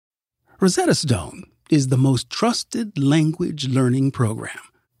Rosetta Stone is the most trusted language learning program.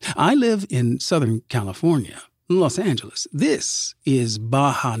 I live in Southern California, Los Angeles. This is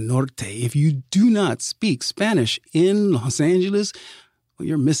Baja Norte. If you do not speak Spanish in Los Angeles, well,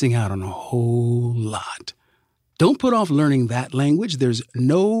 you're missing out on a whole lot. Don't put off learning that language. There's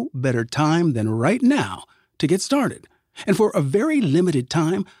no better time than right now to get started. And for a very limited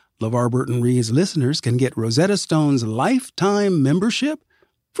time, LeVar Burton Reads listeners can get Rosetta Stone's lifetime membership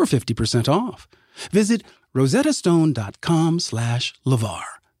for 50% off. Visit rosettastone.com/LeVar.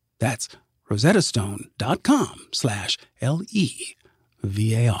 That's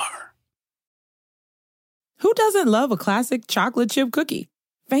rosettastone.com/LEVAR. Who doesn't love a classic chocolate chip cookie?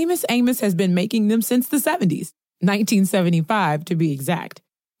 Famous Amos has been making them since the 70s, 1975 to be exact.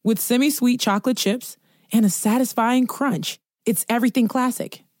 With semi-sweet chocolate chips and a satisfying crunch, it's everything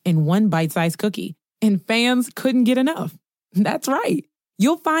classic in one bite-sized cookie, and fans couldn't get enough. That's right.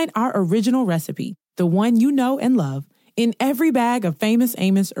 You'll find our original recipe, the one you know and love, in every bag of Famous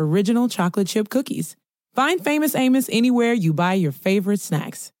Amos original chocolate chip cookies. Find Famous Amos anywhere you buy your favorite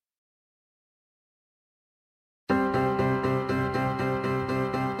snacks. Hi,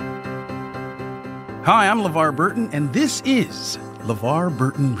 I'm LeVar Burton, and this is LeVar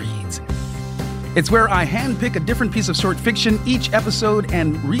Burton Reads. It's where I handpick a different piece of short fiction each episode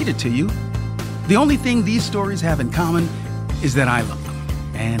and read it to you. The only thing these stories have in common is that I love them,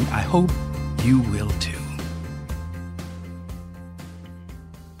 and I hope you will too.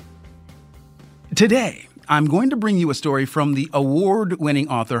 Today, I'm going to bring you a story from the award-winning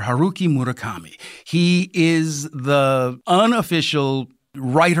author Haruki Murakami. He is the unofficial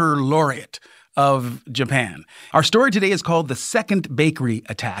writer laureate of Japan. Our story today is called The Second Bakery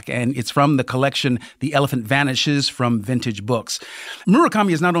Attack, and it's from the collection The Elephant Vanishes from Vintage Books.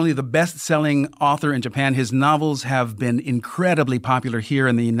 Murakami is not only the best-selling author in Japan, his novels have been incredibly popular here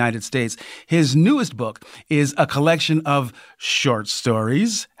in the United States. His newest book is a collection of short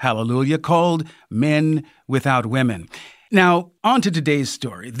stories, hallelujah, called Men Without Women. Now, on to today's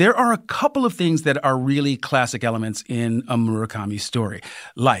story. There are a couple of things that are really classic elements in a Murakami story,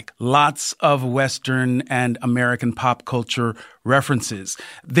 like lots of Western and American pop culture references.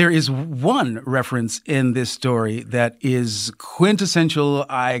 There is one reference in this story that is quintessential,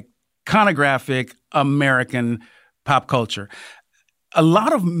 iconographic American pop culture. A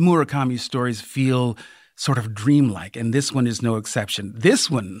lot of Murakami's stories feel sort of dreamlike, and this one is no exception.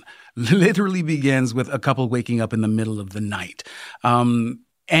 This one literally begins with a couple waking up in the middle of the night.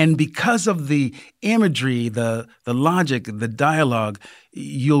 And because of the imagery, the logic, the dialogue,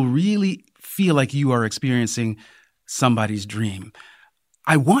 you'll really feel like you are experiencing somebody's dream.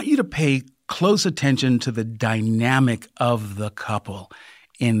 I want you to pay close attention to the dynamic of the couple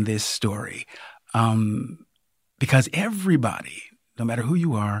in this story. Because everybody, no matter who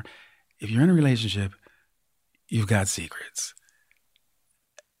you are, if you're in a relationship, you've got secrets.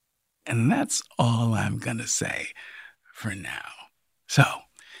 And that's all I'm going to say for now. So,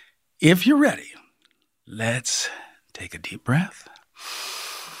 if you're ready, let's take a deep breath.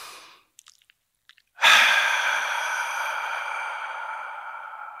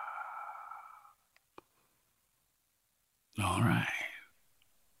 All right.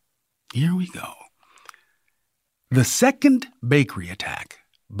 Here we go. The Second Bakery Attack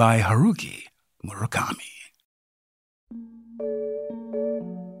by Haruki Murakami.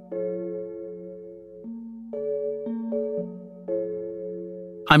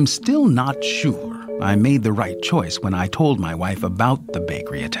 I'm still not sure I made the right choice when I told my wife about the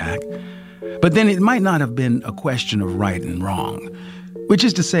bakery attack. But then it might not have been a question of right and wrong, which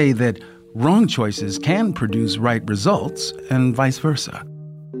is to say that wrong choices can produce right results and vice versa.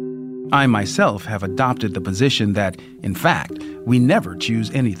 I myself have adopted the position that, in fact, we never choose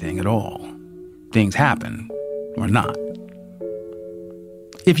anything at all. Things happen or not.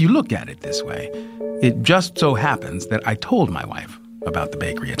 If you look at it this way, it just so happens that I told my wife about the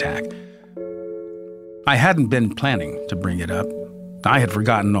bakery attack. I hadn't been planning to bring it up. I had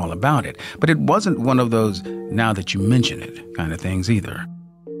forgotten all about it, but it wasn't one of those now that you mention it kind of things either.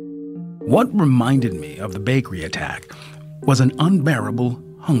 What reminded me of the bakery attack was an unbearable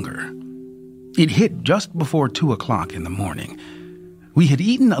hunger. It hit just before 2 o'clock in the morning. We had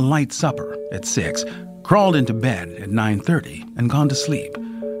eaten a light supper at 6, crawled into bed at 9:30, and gone to sleep.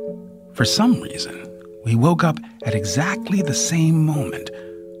 For some reason, we woke up at exactly the same moment.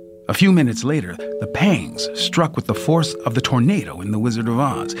 A few minutes later, the pangs struck with the force of the tornado in The Wizard of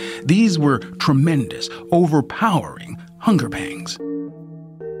Oz. These were tremendous, overpowering hunger pangs.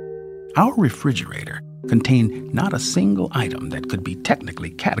 Our refrigerator contained not a single item that could be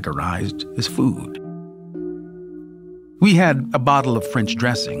technically categorized as food. We had a bottle of French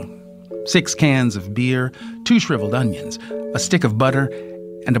dressing, 6 cans of beer, 2 shriveled onions, a stick of butter,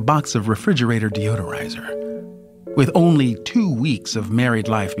 and a box of refrigerator deodorizer. With only 2 weeks of married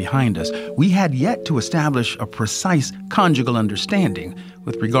life behind us, we had yet to establish a precise conjugal understanding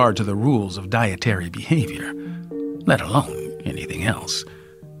with regard to the rules of dietary behavior, let alone anything else.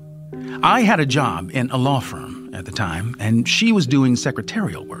 I had a job in a law firm at the time, and she was doing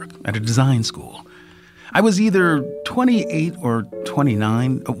secretarial work at a design school. I was either 28 or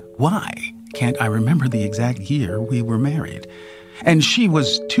 29. Why can't I remember the exact year we were married? And she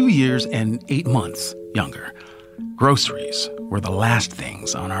was 2 years and 8 months younger. Groceries were the last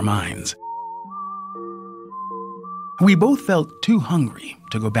things on our minds. We both felt too hungry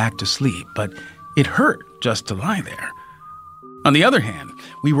to go back to sleep, but it hurt just to lie there. On the other hand,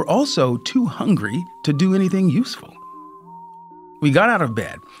 we were also too hungry to do anything useful. We got out of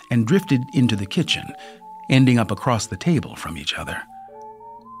bed and drifted into the kitchen, ending up across the table from each other.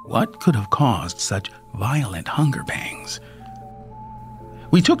 What could have caused such violent hunger pangs?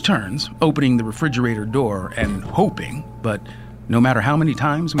 We took turns opening the refrigerator door and hoping, but no matter how many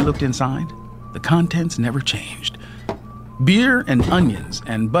times we looked inside, the contents never changed. Beer and onions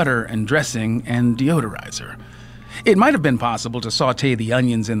and butter and dressing and deodorizer. It might have been possible to saute the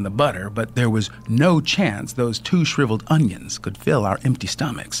onions in the butter, but there was no chance those 2 shriveled onions could fill our empty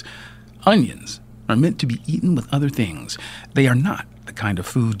stomachs. Onions are meant to be eaten with other things. They are not the kind of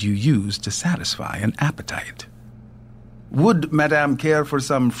food you use to satisfy an appetite. Would Madame care for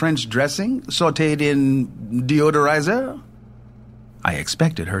some French dressing sautéed in deodorizer? I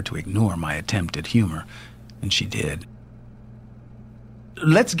expected her to ignore my attempt at humor, and she did.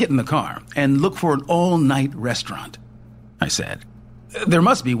 Let's get in the car and look for an all-night restaurant, I said. There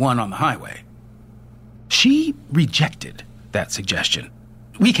must be one on the highway. She rejected that suggestion.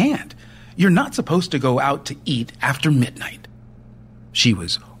 We can't. You're not supposed to go out to eat after midnight. She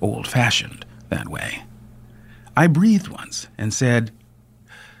was old-fashioned that way. I breathed once and said,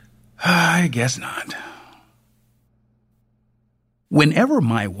 I guess not. Whenever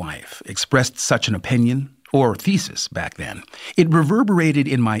my wife expressed such an opinion, or thesis back then, it reverberated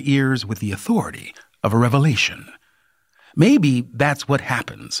in my ears with the authority of a revelation. Maybe that's what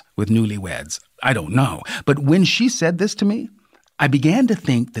happens with newlyweds. I don't know. But when she said this to me, I began to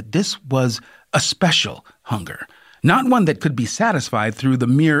think that this was a special hunger, not one that could be satisfied through the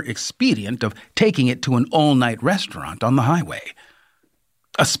mere expedient of taking it to an all-night restaurant on the highway.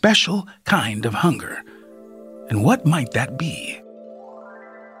 A special kind of hunger. And what might that be?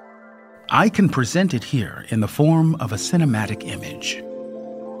 I can present it here in the form of a cinematic image.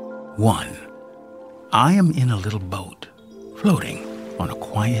 1. I am in a little boat, floating on a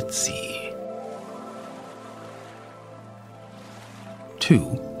quiet sea.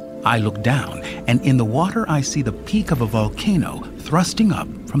 2. I look down, and in the water I see the peak of a volcano thrusting up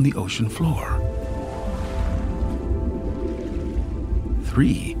from the ocean floor.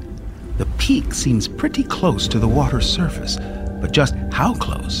 3. The peak seems pretty close to the water's surface, but just how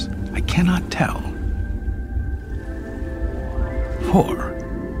close, I cannot tell.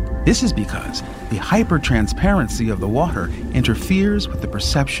 4. This is because the hypertransparency of the water interferes with the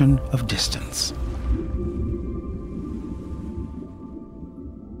perception of distance.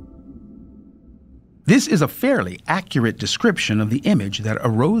 This is a fairly accurate description of the image that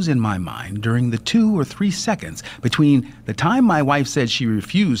arose in my mind during the 2 or 3 seconds between the time my wife said she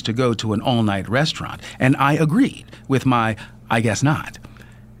refused to go to an all-night restaurant and I agreed with my I guess not.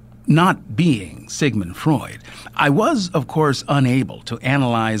 Not being Sigmund Freud, I was, of course, unable to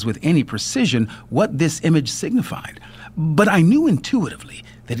analyze with any precision what this image signified, but I knew intuitively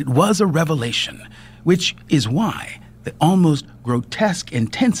that it was a revelation, which is why, the almost grotesque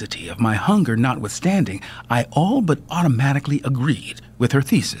intensity of my hunger notwithstanding, I all but automatically agreed with her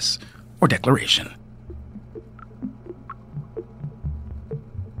thesis or declaration.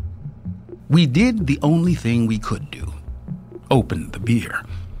 We did the only thing we could do: open the beer.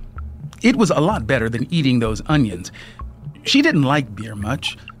 It was a lot better than eating those onions. She didn't like beer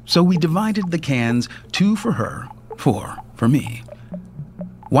much, so we divided the cans, 2 for her, 4 for me.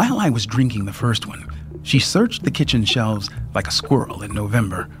 While I was drinking the first one, she searched the kitchen shelves like a squirrel in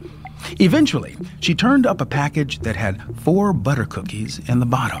November. Eventually, she turned up a package that had 4 butter cookies in the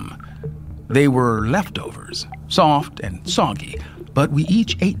bottom. They were leftovers, soft and soggy, but we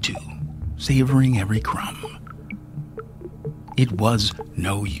each ate 2, savoring every crumb. It was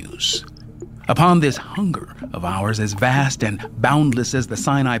no use. Upon this hunger of ours, as vast and boundless as the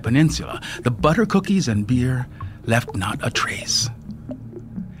Sinai Peninsula, the butter cookies and beer left not a trace.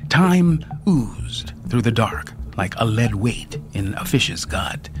 Time oozed through the dark like a lead weight in a fish's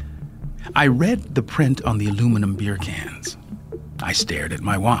gut. I read the print on the aluminum beer cans. I stared at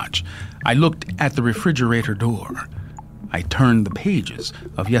my watch. I looked at the refrigerator door. I turned the pages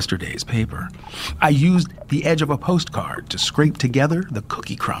of yesterday's paper. I used the edge of a postcard to scrape together the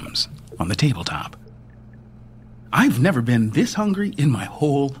cookie crumbs on the tabletop. "I've never been this hungry in my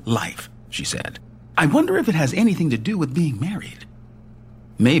whole life," she said. "I wonder if it has anything to do with being married."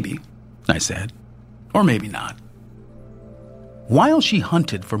 "Maybe," I said, "or maybe not." While she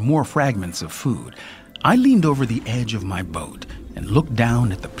hunted for more fragments of food, I leaned over the edge of my boat and looked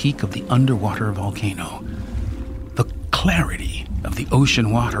down at the peak of the underwater volcano. The clarity of the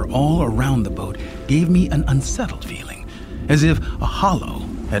ocean water all around the boat gave me an unsettled feeling, as if a hollow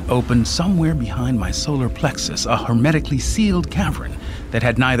had opened somewhere behind my solar plexus, a hermetically sealed cavern that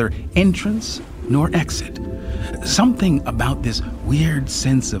had neither entrance nor exit. Something about this weird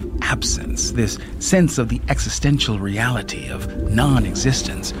sense of absence, this sense of the existential reality of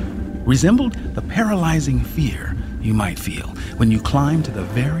non-existence, resembled the paralyzing fear you might feel when you climb to the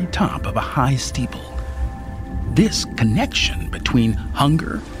very top of a high steeple. This connection between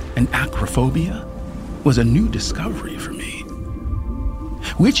hunger and acrophobia was a new discovery for me.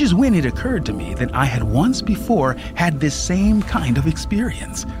 Which is when it occurred to me that I had once before had this same kind of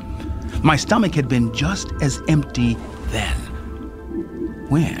experience. My stomach had been just as empty then.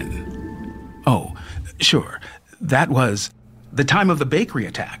 When? Oh, sure, that was the time of the bakery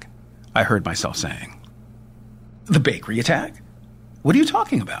attack, I heard myself saying. The bakery attack? What are you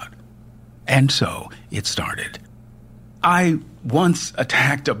talking about? And so it started. I once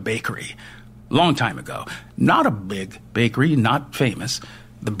attacked a bakery. Long time ago. Not a big bakery, not famous.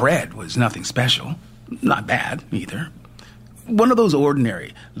 The bread was nothing special. Not bad, either. One of those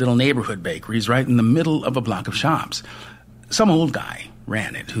ordinary little neighborhood bakeries right in the middle of a block of shops. Some old guy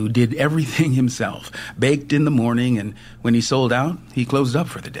ran it who did everything himself, baked in the morning, and when he sold out, he closed up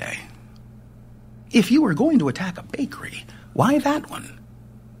for the day. If you were going to attack a bakery, why that one?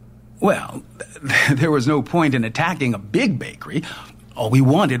 Well, there was no point in attacking a big bakery. All we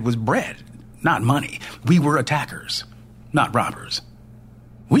wanted was bread, not money. We were attackers, not robbers.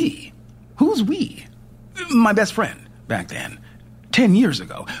 We? Who's we? My best friend back then. 10 years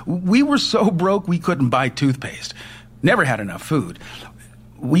ago. We were so broke we couldn't buy toothpaste. Never had enough food.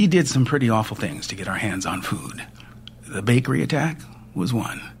 We did some pretty awful things to get our hands on food. The bakery attack was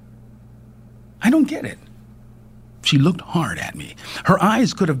one. I don't get it. She looked hard at me. Her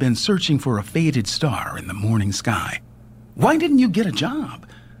eyes could have been searching for a faded star in the morning sky. Why didn't you get a job?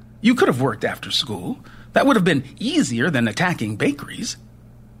 You could have worked after school. That would have been easier than attacking bakeries.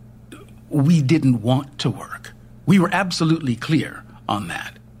 We didn't want to work. We were absolutely clear on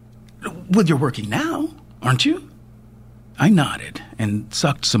that. Well, you're working now, aren't you? I nodded and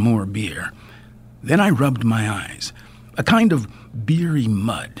sucked some more beer. Then I rubbed my eyes. A kind of beery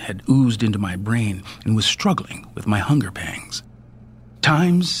mud had oozed into my brain and was struggling with my hunger pangs.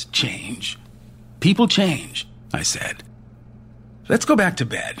 Times change. People change, I said. Let's go back to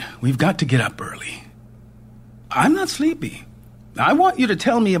bed. We've got to get up early. I'm not sleepy. I want you to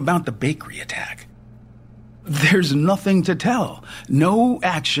tell me about the bakery attack. There's nothing to tell. No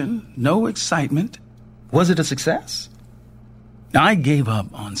action, no excitement. Was it a success? I gave up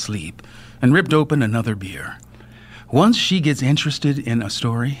on sleep and ripped open another beer. Once she gets interested in a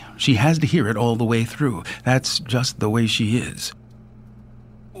story, she has to hear it all the way through. That's just the way she is.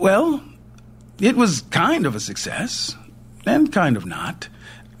 Well, it was kind of a success, and kind of not.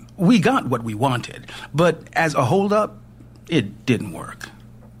 We got what we wanted, but as a holdup, it didn't work.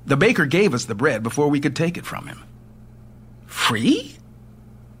 The baker gave us the bread before we could take it from him. Free?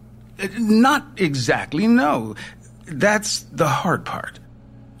 Not exactly, no. That's the hard part.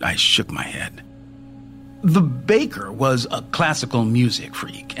 I shook my head. The baker was a classical music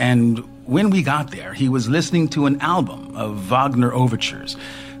freak, and when we got there, he was listening to an album of Wagner overtures.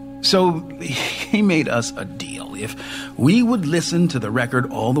 So he made us a deal. If we would listen to the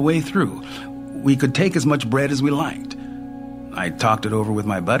record all the way through, we could take as much bread as we liked. I talked it over with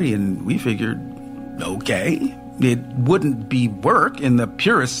my buddy, and we figured, okay, it wouldn't be work in the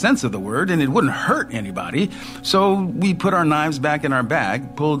purest sense of the word, and it wouldn't hurt anybody. So we put our knives back in our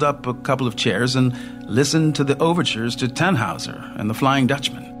bag, pulled up a couple of chairs, and listened to the overtures to Tannhauser and the Flying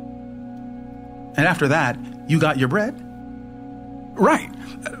Dutchman. And after that, you got your bread? Right.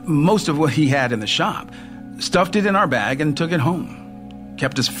 Most of what he had in the shop. Stuffed it in our bag and took it home.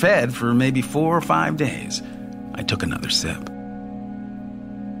 Kept us fed for maybe 4 or 5 days. I took another sip.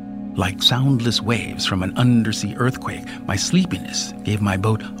 Like soundless waves from an undersea earthquake, my sleepiness gave my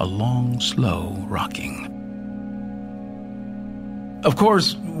boat a long, slow rocking. Of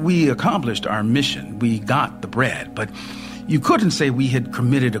course, we accomplished our mission. We got the bread, but you couldn't say we had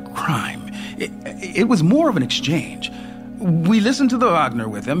committed a crime. It was more of an exchange. We listened to the Wagner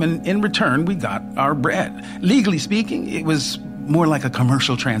with him, and in return, we got our bread. Legally speaking, it was more like a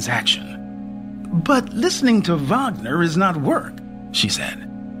commercial transaction. But listening to Wagner is not work, she said.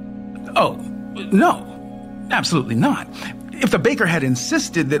 Oh, no, absolutely not. If the baker had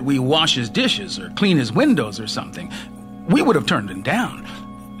insisted that we wash his dishes or clean his windows or something, we would have turned him down.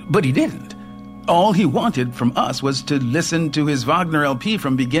 But he didn't. All he wanted from us was to listen to his Wagner LP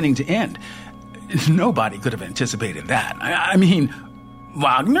from beginning to end. Nobody could have anticipated that. I mean,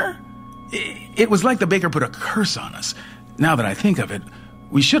 Wagner? It was like the baker put a curse on us. Now that I think of it,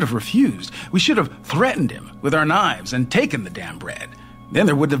 we should have refused. We should have threatened him with our knives and taken the damn bread. Then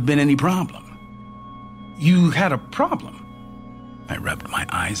there wouldn't have been any problem. You had a problem? I rubbed my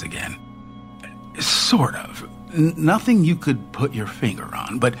eyes again. Sort of. Nothing you could put your finger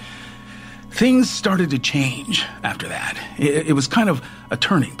on, but things started to change after that. It was kind of a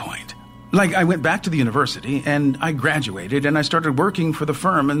turning point. Like, I went back to the university, and I graduated, and I started working for the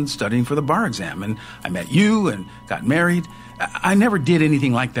firm and studying for the bar exam, and I met you and got married. I never did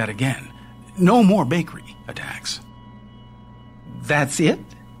anything like that again. No more bakery attacks. That's it?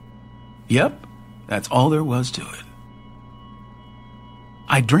 Yep, that's all there was to it.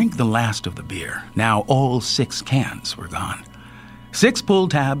 I drank the last of the beer. Now all 6 cans were gone. 6 pull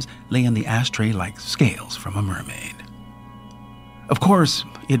tabs lay in the ashtray like scales from a mermaid. Of course,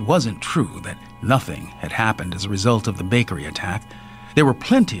 it wasn't true that nothing had happened as a result of the bakery attack. There were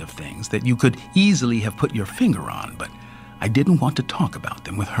plenty of things that you could easily have put your finger on, but I didn't want to talk about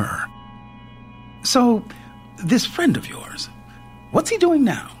them with her. So, this friend of yours, what's he doing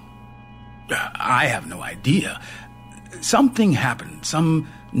now? I have no idea. Something happened, some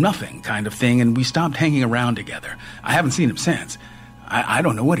nothing kind of thing, and we stopped hanging around together. I haven't seen him since. I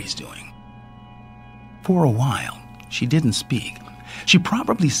don't know what he's doing. For a while, she didn't speak. She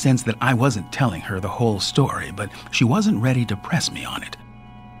probably sensed that I wasn't telling her the whole story, but she wasn't ready to press me on it.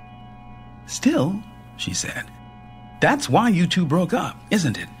 Still, she said, that's why you two broke up,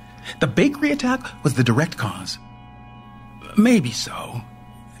 isn't it? The bakery attack was the direct cause. Maybe so.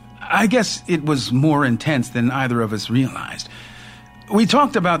 I guess it was more intense than either of us realized. We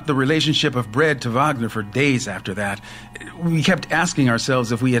talked about the relationship of bread to Wagner for days after that. We kept asking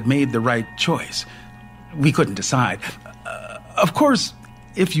ourselves if we had made the right choice. We couldn't decide. Of course,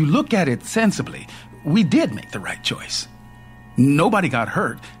 if you look at it sensibly, we did make the right choice. Nobody got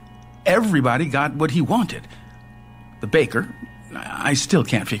hurt. Everybody got what he wanted. The baker, I still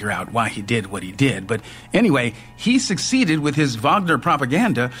can't figure out why he did what he did, but anyway, he succeeded with his Wagner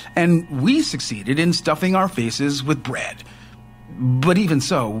propaganda, and we succeeded in stuffing our faces with bread. But even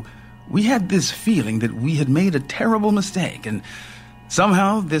so, we had this feeling that we had made a terrible mistake, and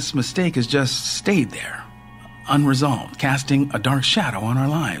somehow this mistake has just stayed there, unresolved, casting a dark shadow on our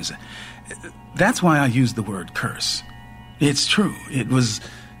lives. That's why I used the word curse. It's true, it was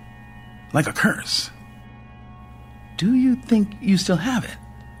like a curse. Do you think you still have it?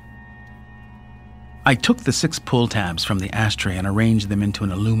 I took the 6 pull tabs from the ashtray and arranged them into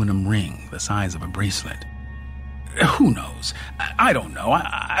an aluminum ring the size of a bracelet. Who knows? I don't know.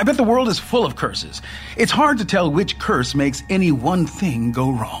 I bet the world is full of curses. It's hard to tell which curse makes any one thing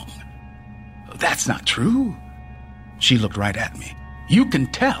go wrong. That's not true. She looked right at me. You can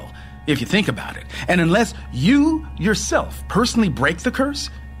tell if you think about it. And unless you yourself personally break the curse,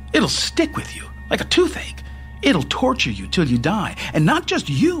 it'll stick with you like a toothache. It'll torture you till you die. And not just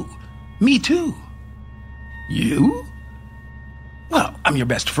you. Me too. You? Well, I'm your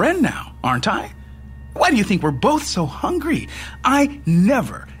best friend now, aren't I? Why do you think we're both so hungry? I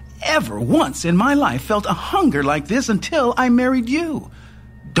never, ever once in my life felt a hunger like this until I married you.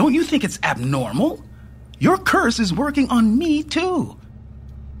 Don't you think it's abnormal? Your curse is working on me too.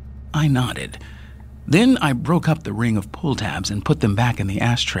 I nodded. Then I broke up the ring of pull tabs and put them back in the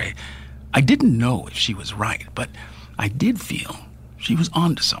ashtray. I didn't know if she was right, but I did feel she was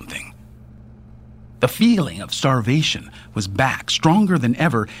onto something. The feeling of starvation was back, stronger than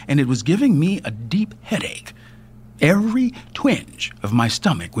ever, and it was giving me a deep headache. Every twinge of my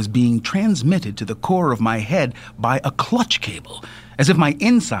stomach was being transmitted to the core of my head by a clutch cable, as if my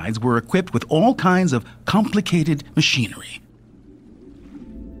insides were equipped with all kinds of complicated machinery.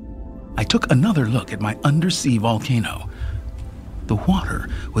 I took another look at my undersea volcano. The water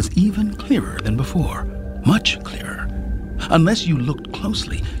was even clearer than before, much clearer. Unless you looked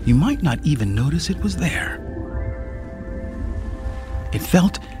closely, you might not even notice it was there. It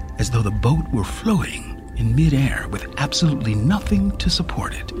felt as though the boat were floating in midair with absolutely nothing to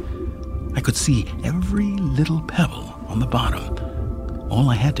support it. I could see every little pebble on the bottom. All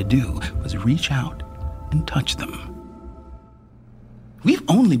I had to do was reach out and touch them. We've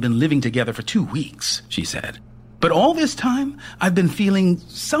only been living together for 2 weeks, she said. But all this time, I've been feeling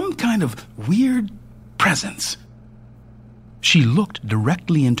some kind of weird presence. She looked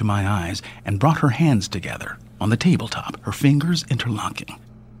directly into my eyes and brought her hands together on the tabletop, her fingers interlocking.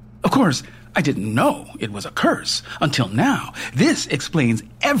 Of course, I didn't know it was a curse until now. This explains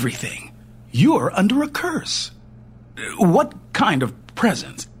everything. You're under a curse. What kind of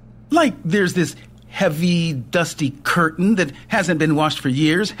presence? Like there's this heavy, dusty curtain that hasn't been washed for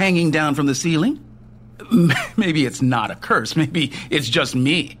years hanging down from the ceiling? Maybe it's not a curse. Maybe it's just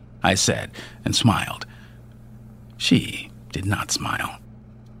me, I said and smiled. She did not smile.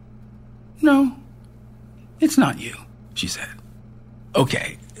 No, it's not you, she said.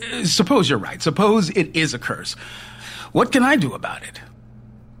 Okay, suppose you're right. Suppose it is a curse. What can I do about it?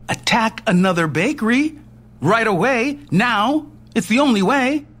 Attack another bakery? Right away? Now? It's the only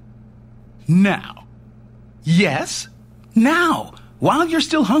way. Now. Yes, now. While you're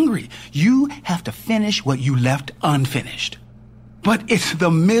still hungry, you have to finish what you left unfinished. But it's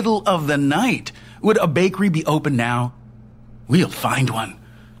the middle of the night. Would a bakery be open now? We'll find one.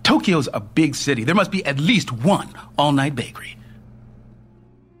 Tokyo's a big city. There must be at least one all-night bakery.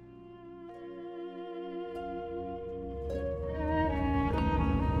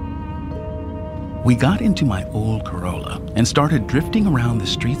 We got into my old Corolla and started drifting around the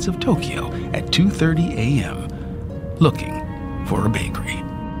streets of Tokyo at 2:30 a.m., looking for a bakery.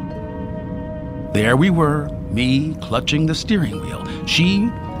 There we were, me clutching the steering wheel, she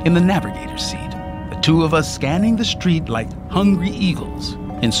in the navigator's seat, the two of us scanning the street like hungry eagles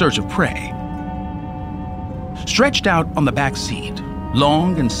in search of prey. Stretched out on the back seat,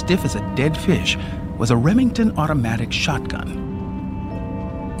 long and stiff as a dead fish, was a Remington automatic shotgun.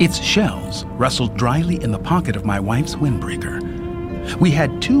 Its shells rustled dryly in the pocket of my wife's windbreaker. We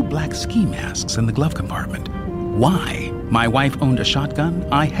had 2 black ski masks in the glove compartment. Why my wife owned a shotgun,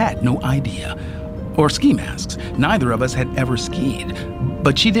 I had no idea. Or ski masks. Neither of us had ever skied.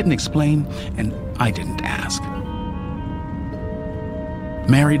 But she didn't explain, and I didn't ask.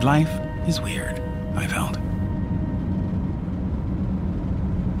 Married life is weird, I felt.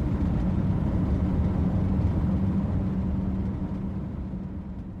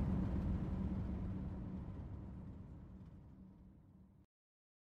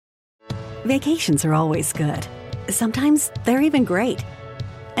 Vacations are always good. Sometimes they're even great.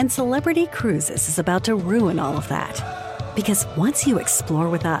 And Celebrity Cruises is about to ruin all of that. Because once you explore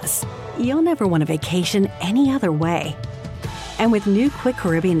with us, you'll never want a vacation any other way. And with new Quick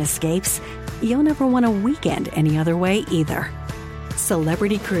Caribbean Escapes, you'll never want a weekend any other way either.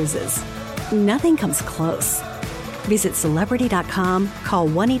 Celebrity Cruises. Nothing comes close. Visit Celebrity.com, call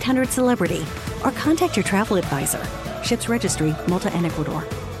 1-800-CELEBRITY, or contact your travel advisor. Ships Registry, Malta and Ecuador.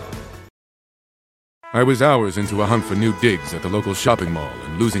 I was hours into a hunt for new digs at the local shopping mall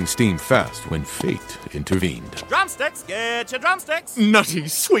and losing steam fast when fate intervened. Drumsticks! Get your drumsticks! Nutty,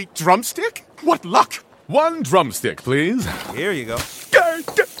 sweet drumstick? What luck! 1 drumstick, please. Here you go.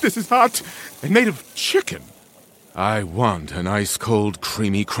 This is hot and made of chicken. I want an ice-cold,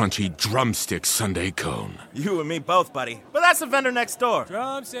 creamy, crunchy drumstick sundae cone. You and me both, buddy. But that's the vendor next door.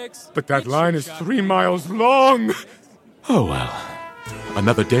 Drumsticks. But that line is 3 miles long. Oh, well.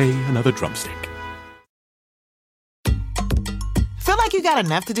 Another day, another drumstick. Feel like you got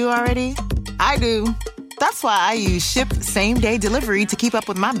enough to do already? I do. That's why I use Shipt same-day delivery to keep up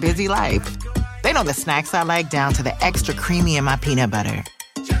with my busy life. They know the snacks I like down to the extra creamy in my peanut butter.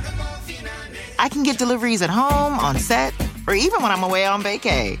 I can get deliveries at home, on set, or even when I'm away on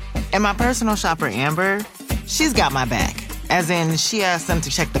vacay. And my personal shopper, Amber, she's got my back. As in, she asks them to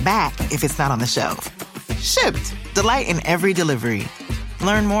check the back if it's not on the shelf. Shipt. Delight in every delivery.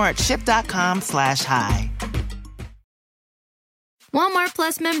 Learn more at shipt.com/hi. Walmart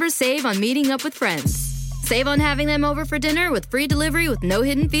Plus members save on meeting up with friends. Save on having them over for dinner with free delivery with no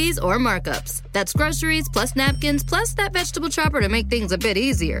hidden fees or markups. That's groceries, plus napkins, plus that vegetable chopper to make things a bit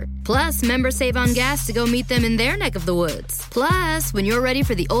easier. Plus, members save on gas to go meet them in their neck of the woods. Plus, when you're ready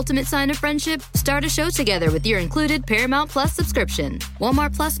for the ultimate sign of friendship, start a show together with your included Paramount Plus subscription.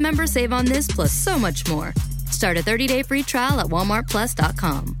 Walmart Plus members save on this plus so much more. Start a 30-day free trial at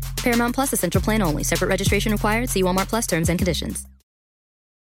walmartplus.com. Paramount Plus Essential Plan only. Separate registration required. See Walmart Plus terms and conditions.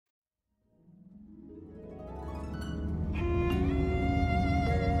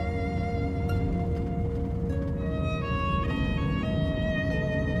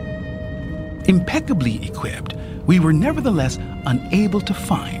 Impeccably equipped, we were nevertheless unable to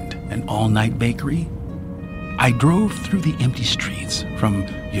find an all-night bakery. I drove through the empty streets from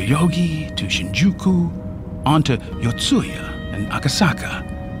Yoyogi to Shinjuku, onto Yotsuya and Akasaka,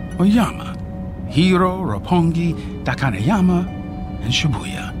 Oyama, Hiro, Roppongi, Dakaneyama, and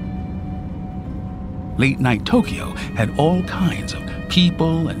Shibuya. Late-night Tokyo had all kinds of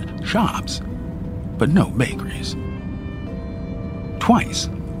people and shops, but no bakeries. Twice,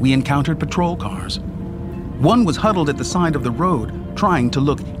 we encountered patrol cars. One was huddled at the side of the road, trying to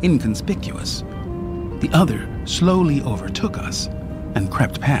look inconspicuous. The other slowly overtook us and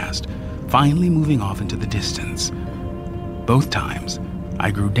crept past, finally moving off into the distance. Both times,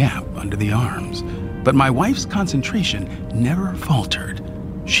 I grew damp under the arms, but my wife's concentration never faltered.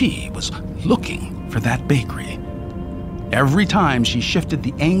 She was looking for that bakery. Every time she shifted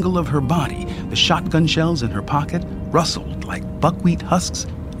the angle of her body, the shotgun shells in her pocket rustled like buckwheat husks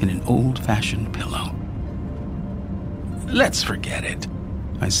in an old-fashioned pillow. "Let's forget it,"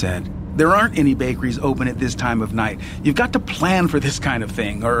 I said. "There aren't any bakeries open at this time of night. You've got to plan for this kind of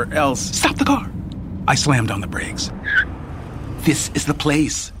thing, or else—" "Stop the car!" I slammed on the brakes. "This is the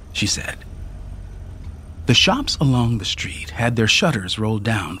place," she said. The shops along the street had their shutters rolled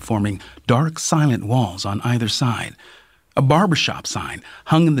down, forming dark, silent walls on either side. A barbershop sign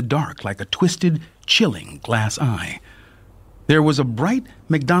hung in the dark like a twisted, chilling glass eye. There was a bright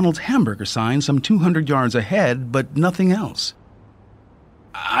McDonald's hamburger sign some 200 yards ahead, but nothing else.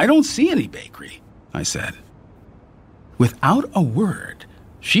 "I don't see any bakery," I said. Without a word,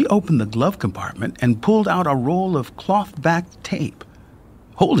 she opened the glove compartment and pulled out a roll of cloth-backed tape.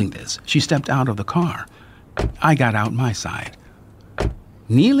 Holding this, she stepped out of the car. I got out my side.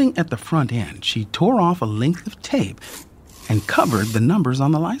 Kneeling at the front end, she tore off a length of tape and covered the numbers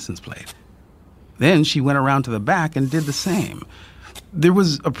on the license plate. Then she went around to the back and did the same. There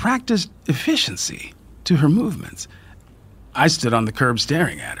was a practiced efficiency to her movements. I stood on the curb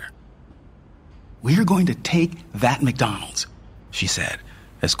staring at her. "We're going to take that McDonald's," she said,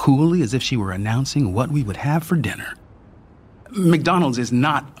 as coolly as if she were announcing what we would have for dinner. "McDonald's is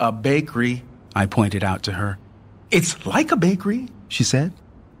not a bakery," I pointed out to her. "It's like a bakery," she said.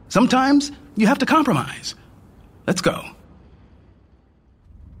 "Sometimes you have to compromise. Let's go."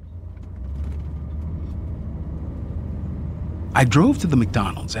 I drove to the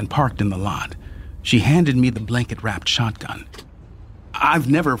McDonald's and parked in the lot. She handed me the blanket-wrapped shotgun. "I've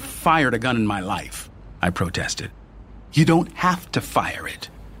never fired a gun in my life," I protested. "You don't have to fire it.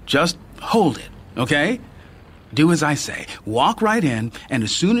 Just hold it, okay? Do as I say. Walk right in, and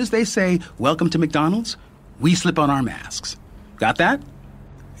as soon as they say, 'Welcome to McDonald's,' we slip on our masks. Got that?"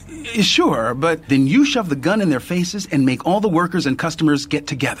 "Sure, but then you shove the gun in their faces and make all the workers and customers get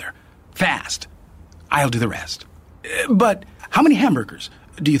together. Fast. I'll do the rest." "But how many hamburgers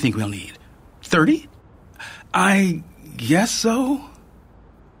do you think we'll need? 30? I guess so."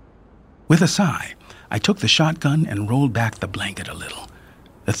 With a sigh, I took the shotgun and rolled back the blanket a little.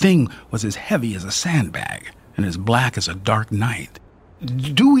 The thing was as heavy as a sandbag and as black as a dark night.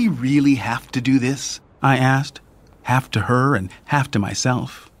 "Do we really have to do this?" I asked, half to her and half to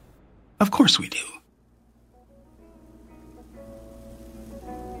myself. "Of course we do."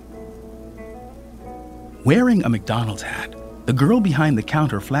 Wearing a McDonald's hat, the girl behind the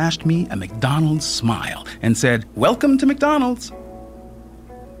counter flashed me a McDonald's smile and said, "Welcome to McDonald's."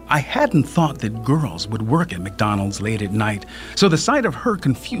 I hadn't thought that girls would work at McDonald's late at night, so the sight of her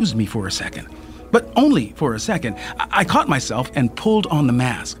confused me for a second. But only for a second. I caught myself and pulled on the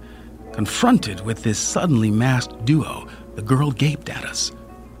mask. Confronted with this suddenly masked duo, the girl gaped at us.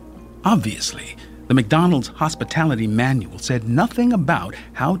 Obviously, the McDonald's hospitality manual said nothing about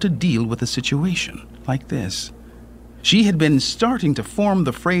how to deal with a situation like this. She had been starting to form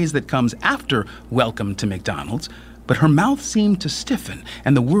the phrase that comes after "Welcome to McDonald's," but her mouth seemed to stiffen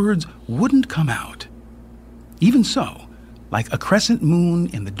and the words wouldn't come out. Even so, like a crescent moon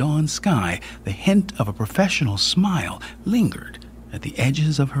in the dawn sky, the hint of a professional smile lingered at the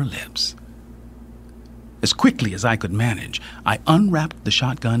edges of her lips. As quickly as I could manage, I unwrapped the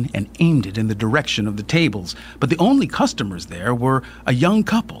shotgun and aimed it in the direction of the tables, but the only customers there were a young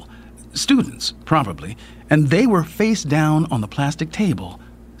couple, students probably, and they were face down on the plastic table,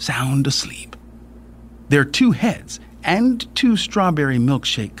 sound asleep. Their two heads and two strawberry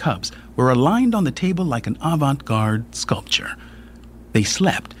milkshake cups were aligned on the table like an avant-garde sculpture. They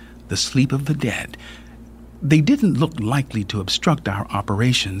slept the sleep of the dead. They didn't look likely to obstruct our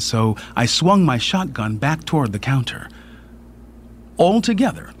operation, so I swung my shotgun back toward the counter.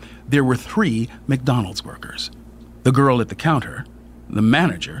 Altogether, there were 3 McDonald's workers. The girl at the counter, the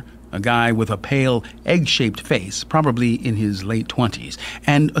manager, a guy with a pale, egg-shaped face, probably in his late 20s,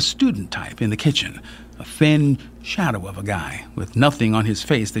 and a student type in the kitchen, a thin shadow of a guy with nothing on his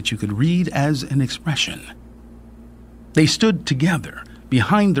face that you could read as an expression. They stood together,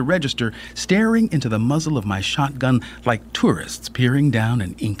 behind the register, staring into the muzzle of my shotgun like tourists peering down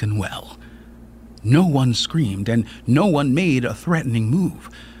an Incan well. No one screamed, and no one made a threatening move.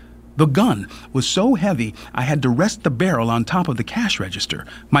 The gun was so heavy I had to rest the barrel on top of the cash register,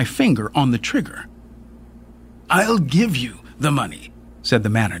 my finger on the trigger. "I'll give you the money," said the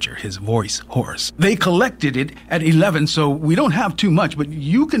manager, his voice hoarse. "They collected it at 11, so we don't have too much, but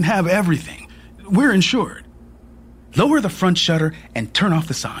you can have everything. We're insured." "Lower the front shutter and turn off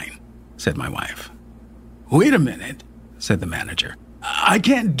the sign," said my wife. "Wait a minute," said the manager. "I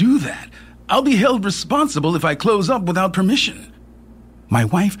can't do that. I'll be held responsible if I close up without permission." My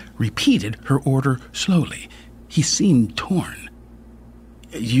wife repeated her order slowly. He seemed torn.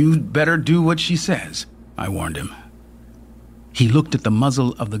 "You'd better do what she says," I warned him. He looked at the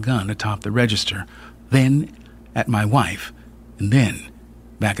muzzle of the gun atop the register, then at my wife, and then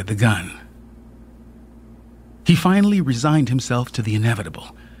back at the gun. He finally resigned himself to the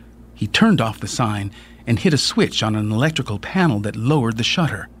inevitable. He turned off the sign and hit a switch on an electrical panel that lowered the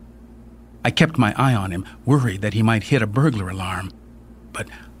shutter. I kept my eye on him, worried that he might hit a burglar alarm. But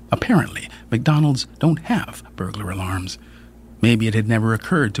apparently, McDonald's don't have burglar alarms. Maybe it had never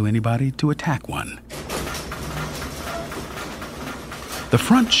occurred to anybody to attack one. The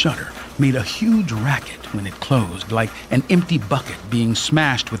front shutter made a huge racket when it closed, like an empty bucket being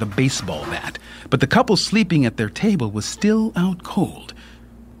smashed with a baseball bat. But the couple sleeping at their table was still out cold.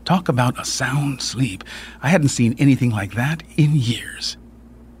 Talk about a sound sleep. I hadn't seen anything like that in years.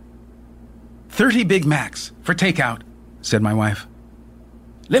 30 Big Macs for takeout, said my wife.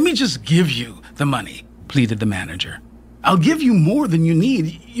 Let me just give you the money, pleaded the manager. I'll give you more than you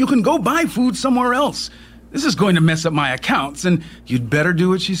need. You can go buy food somewhere else. This is going to mess up my accounts, and you'd better do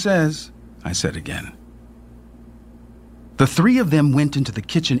what she says, I said again. The three of them went into the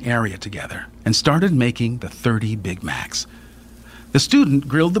kitchen area together and started making the 30 Big Macs. The student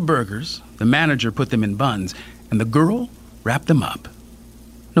grilled the burgers, the manager put them in buns, and the girl wrapped them up.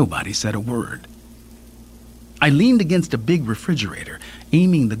 Nobody said a word. I leaned against a big refrigerator,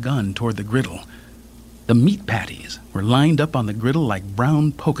 aiming the gun toward the griddle. The meat patties were lined up on the griddle like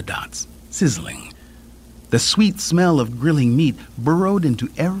brown polka dots, sizzling. The sweet smell of grilling meat burrowed into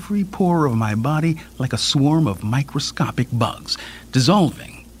every pore of my body like a swarm of microscopic bugs,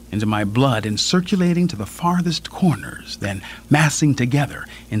 dissolving into my blood and circulating to the farthest corners, then massing together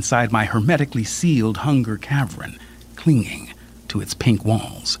inside my hermetically sealed hunger cavern, clinging to its pink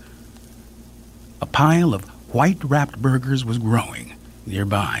walls. A pile of white-wrapped burgers was growing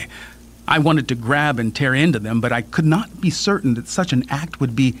nearby. I wanted to grab and tear into them, but I could not be certain that such an act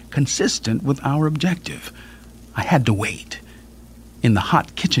would be consistent with our objective. I had to wait. In the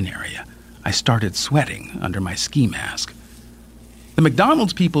hot kitchen area, I started sweating under my ski mask. The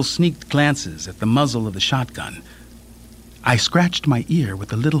McDonald's people sneaked glances at the muzzle of the shotgun. I scratched my ear with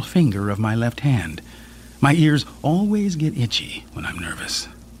the little finger of my left hand. My ears always get itchy when I'm nervous.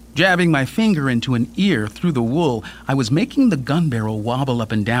 Jabbing my finger into an ear through the wool, I was making the gun barrel wobble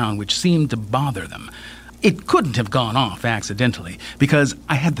up and down, which seemed to bother them. It couldn't have gone off accidentally, because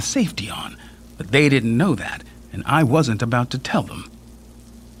I had the safety on, but they didn't know that, and I wasn't about to tell them.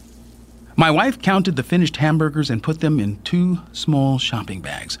 My wife counted the finished hamburgers and put them in 2 small shopping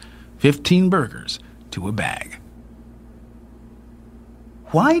bags, 15 burgers to a bag.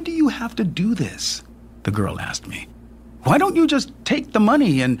 "Why do you have to do this?" the girl asked me. "Why don't you just take the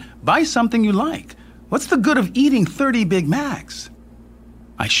money and buy something you like? What's the good of eating 30 Big Macs?"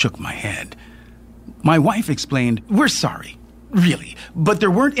 I shook my head. My wife explained, "We're sorry, really, but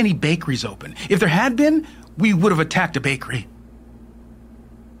there weren't any bakeries open. If there had been, we would have attacked a bakery."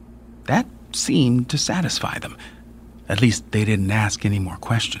 That seemed to satisfy them. At least they didn't ask any more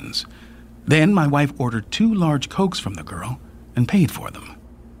questions. Then my wife ordered 2 large Cokes from the girl and paid for them.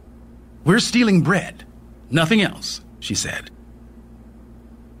 "We're stealing bread, nothing else," she said.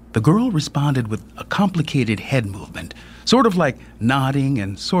 The girl responded with a complicated head movement, sort of like nodding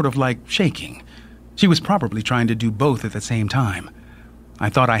and sort of like shaking. She was probably trying to do both at the same time. I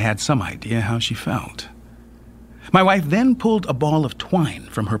thought I had some idea how she felt. My wife then pulled a ball of twine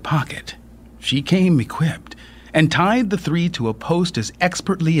from her pocket. She came equipped and tied the 3 to a post as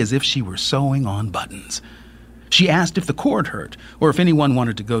expertly as if she were sewing on buttons. She asked if the cord hurt or if anyone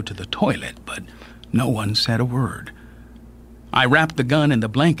wanted to go to the toilet, but no one said a word. I wrapped the gun in the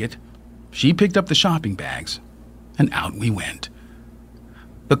blanket. She picked up the shopping bags, and out we went.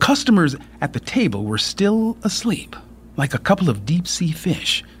 The customers at the table were still asleep, like a couple of deep-sea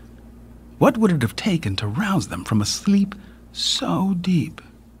fish. What would it have taken to rouse them from a sleep so deep?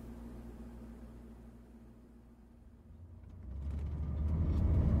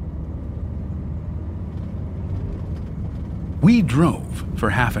 We drove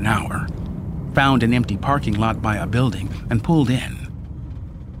for half an hour, found an empty parking lot by a building, and pulled in.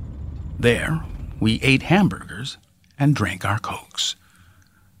 There, we ate hamburgers and drank our Cokes.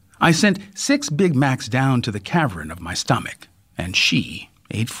 I sent 6 Big Macs down to the cavern of my stomach, and she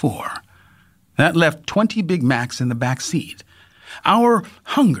ate 4. That left 20 Big Macs in the back seat. Our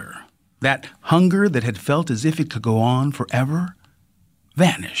hunger, that hunger that had felt as if it could go on forever,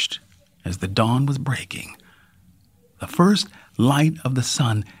 vanished as the dawn was breaking. The first light of the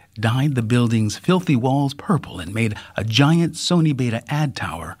sun dyed the building's filthy walls purple and made a giant Sony Beta ad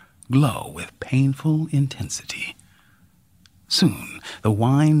tower glow with painful intensity. Soon, the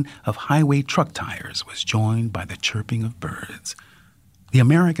whine of highway truck tires was joined by the chirping of birds. The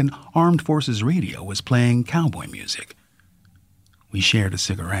American Armed Forces radio was playing cowboy music. We shared a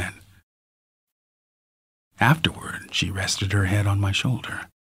cigarette. Afterward, she rested her head on my shoulder.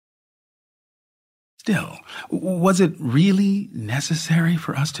 Still, was it really necessary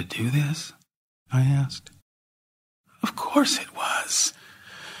for us to do this? I asked. Of course it was.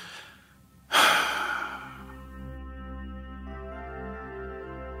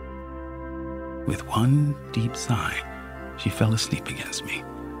 With one deep sigh, she fell asleep against me.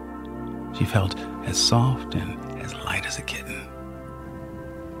 She felt as soft and as light as a kitten.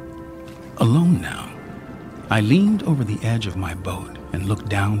 Alone now, I leaned over the edge of my boat and looked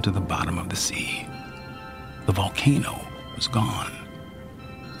down to the bottom of the sea. The volcano was gone.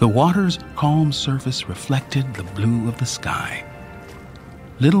 The water's calm surface reflected the blue of the sky.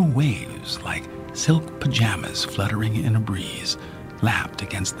 Little waves, like silk pajamas fluttering in a breeze, lapped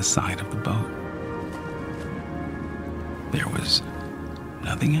against the side of the boat. There was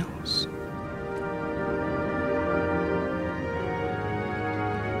nothing else.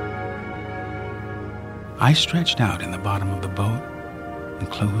 I stretched out in the bottom of the boat and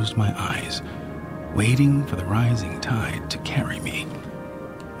closed my eyes, waiting for the rising tide to carry me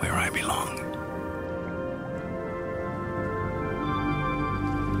where I belonged.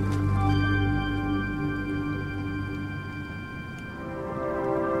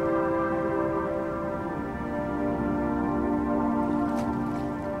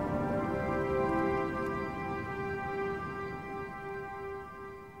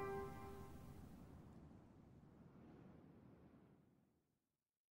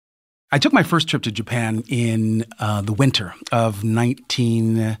 I took my first trip to Japan in the winter of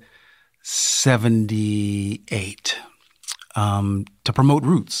 1978 to promote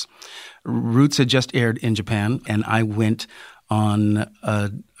Roots. Roots had just aired in Japan, and I went on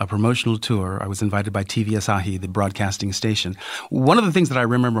a promotional tour. I was invited by TV Asahi, the broadcasting station. One of the things that I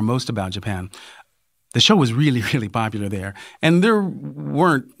remember most about Japan, the show was really, really popular there, and there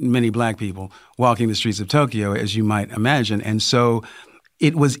weren't many black people walking the streets of Tokyo, as you might imagine, and so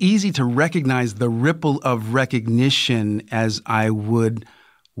it was easy to recognize the ripple of recognition as I would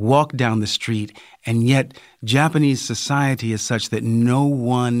walk down the street, and yet Japanese society is such that no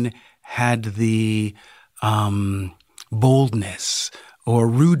one had the boldness or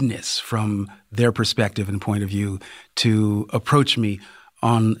rudeness from their perspective and point of view to approach me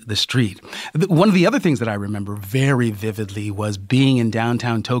on the street. One of the other things that I remember very vividly was being in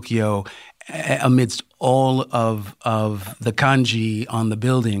downtown Tokyo amidst all of the kanji on the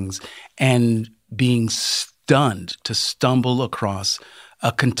buildings and being stunned to stumble across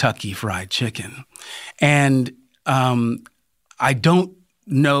a Kentucky Fried Chicken. And I don't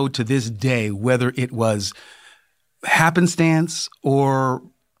know to this day whether it was happenstance or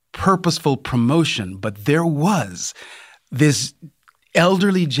purposeful promotion, but there was this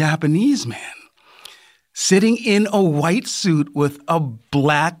elderly Japanese man sitting in a white suit with a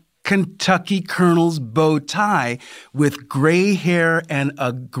black Kentucky Colonel's bow tie with gray hair and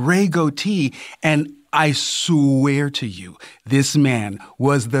a gray goatee. And I swear to you, this man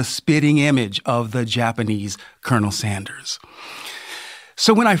was the spitting image of the Japanese Colonel Sanders.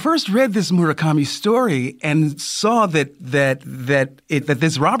 So when I first read this Murakami story and saw that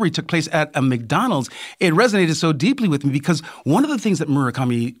this robbery took place at a McDonald's, it resonated so deeply with me because one of the things that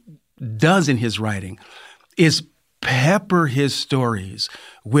Murakami does in his writing is pepper his stories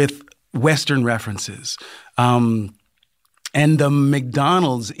with Western references. And the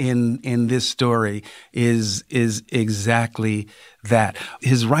McDonald's in this story is exactly that.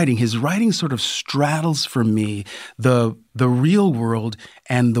 His writing sort of straddles for me the real world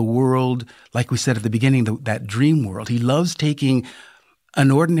and the world, like we said at the beginning, that dream world. He loves taking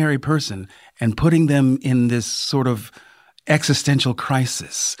an ordinary person and putting them in this sort of existential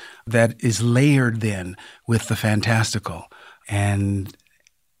crisis that is layered then with the fantastical. And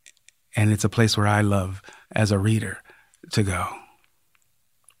it's a place where I love, as a reader, to go.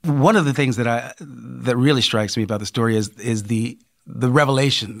 One of the things that really strikes me about the story is the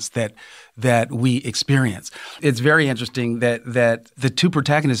revelations that we experience. It's very interesting that the two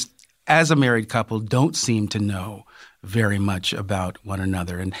protagonists as a married couple, don't seem to know very much about one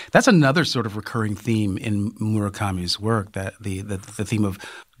another. And that's another sort of recurring theme in Murakami's work, that the theme of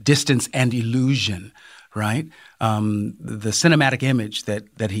distance and illusion, right? The cinematic image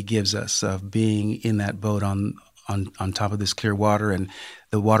that he gives us of being in that boat on top of this clear water, and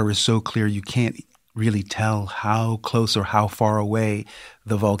the water is so clear you can't really tell how close or how far away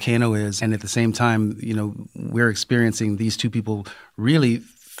the volcano is. And at the same time, we're experiencing these two people really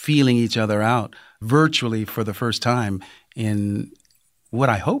feeling each other out virtually for the first time in what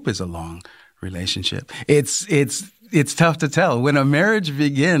I hope is a long relationship. It's tough to tell. When a marriage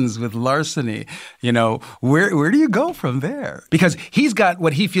begins with larceny, where do you go from there? Because he's got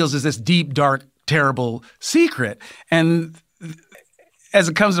what he feels is this deep, dark, terrible secret. And as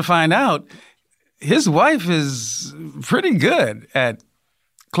it comes to find out, his wife is pretty good at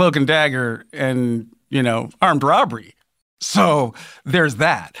cloak and dagger and, armed robbery. So there's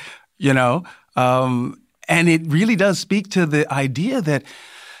that, and it really does speak to the idea that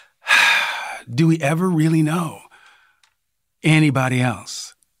do we ever really know anybody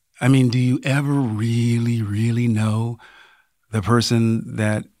else? I mean, do you ever really, really know the person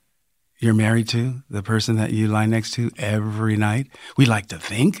that you're married to, the person that you lie next to every night? We like to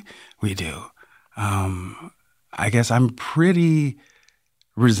think we do. I guess I'm pretty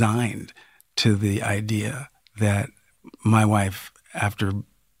resigned to the idea that my wife, after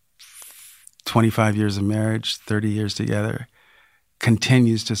 25 years of marriage, 30 years together,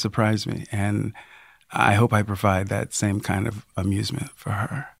 continues to surprise me. And I hope I provide that same kind of amusement for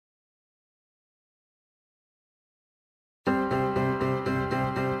her.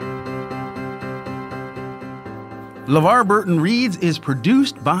 LeVar Burton Reads is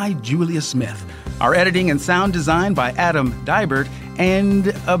produced by Julia Smith. Our editing and sound design by Adam Dybert.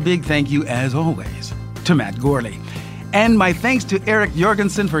 And a big thank you, as always, to Matt Gorley. And my thanks to Eric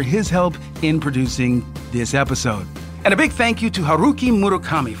Jorgensen for his help in producing this episode. And a big thank you to Haruki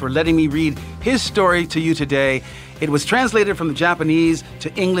Murakami for letting me read his story to you today. It was translated from the Japanese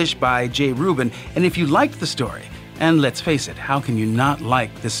to English by Jay Rubin. And if you liked the story, and let's face it, how can you not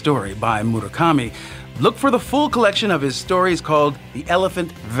like this story by Murakami? Look for the full collection of his stories called The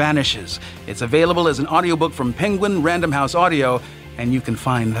Elephant Vanishes. It's available as an audiobook from Penguin Random House Audio, and you can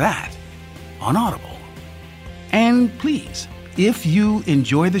find that on Audible. And please, if you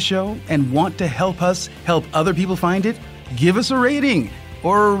enjoy the show and want to help us help other people find it, give us a rating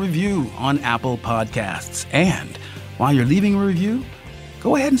or a review on Apple Podcasts. And while you're leaving a review,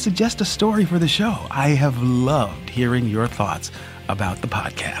 go ahead and suggest a story for the show. I have loved hearing your thoughts about the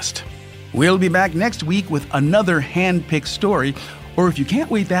podcast. We'll be back next week with another hand-picked story, or if you can't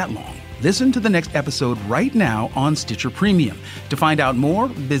wait that long, listen to the next episode right now on Stitcher Premium. To find out more,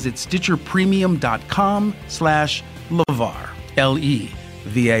 visit stitcherpremium.com/LeVar,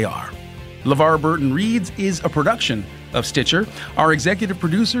 Levar. LeVar Burton Reads is a production of Stitcher. Our executive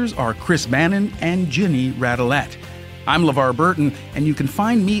producers are Chris Bannon and Ginny Radelet. I'm LeVar Burton, and you can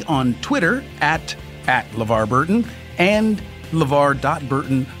find me on Twitter at LeVar Burton and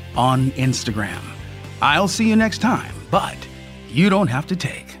LeVar.Burton on Instagram. I'll see you next time, but you don't have to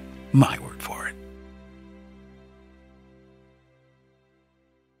take my word for it.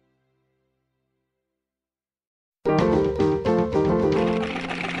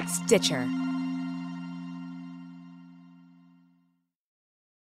 Stitcher.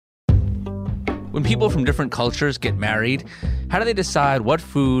 When people from different cultures get married, how do they decide what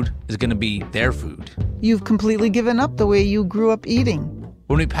food is going to be their food? You've completely given up the way you grew up eating.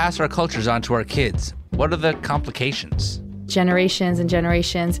 When we pass our cultures on to our kids, what are the complications? Generations and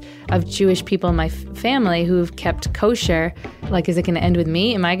generations of Jewish people in my family who've kept kosher. Like, is it going to end with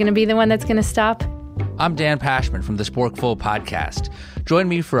me? Am I going to be the one that's going to stop? I'm Dan Pashman from the Sporkful podcast. Join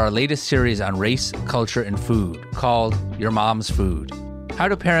me for our latest series on race, culture, and food called Your Mom's Food. How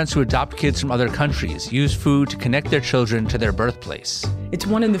do parents who adopt kids from other countries use food to connect their children to their birthplace? It's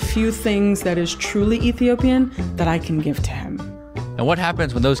one of the few things that is truly Ethiopian that I can give to him. And what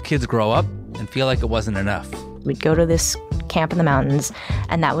happens when those kids grow up and feel like it wasn't enough? We'd go to this camp in the mountains,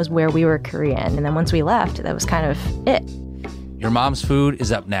 and that was where we were Korean. And then once we left, that was kind of it. Your Mom's Food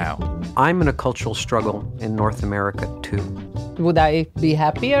is up now. I'm in a cultural struggle in North America, too. Would I be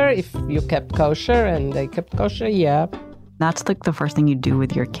happier if you kept kosher and they kept kosher? Yeah. That's like the first thing you do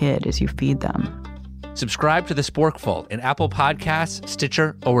with your kid is you feed them. Subscribe to The Sporkful in Apple Podcasts,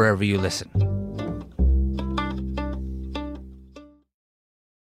 Stitcher, or wherever you listen.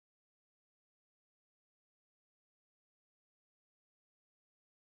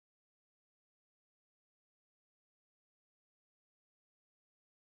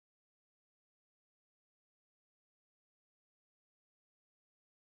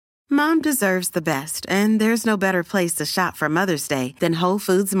 Mom deserves the best, and there's no better place to shop for Mother's Day than Whole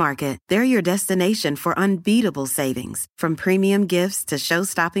Foods Market. They're your destination for unbeatable savings, from premium gifts to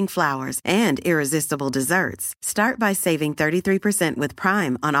show-stopping flowers and irresistible desserts. Start by saving 33% with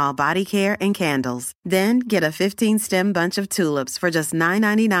Prime on all body care and candles. Then get a 15-stem bunch of tulips for just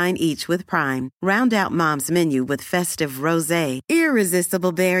 $9.99 each with Prime. Round out Mom's menu with festive rosé,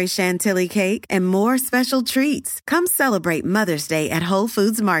 irresistible berry chantilly cake, and more special treats. Come celebrate Mother's Day at Whole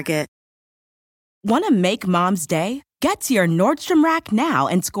Foods Market. Want to make Mom's Day? Get to your Nordstrom Rack now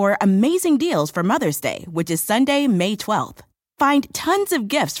and score amazing deals for Mother's Day, which is Sunday, May 12th. Find tons of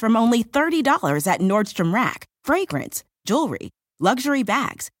gifts from only $30 at Nordstrom Rack. Fragrance, jewelry, luxury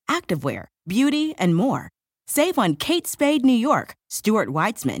bags, activewear, beauty, and more. Save on Kate Spade New York, Stuart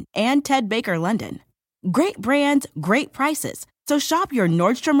Weitzman, and Ted Baker London. Great brands, great prices. So shop your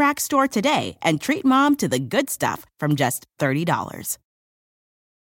Nordstrom Rack store today and treat Mom to the good stuff from just $30.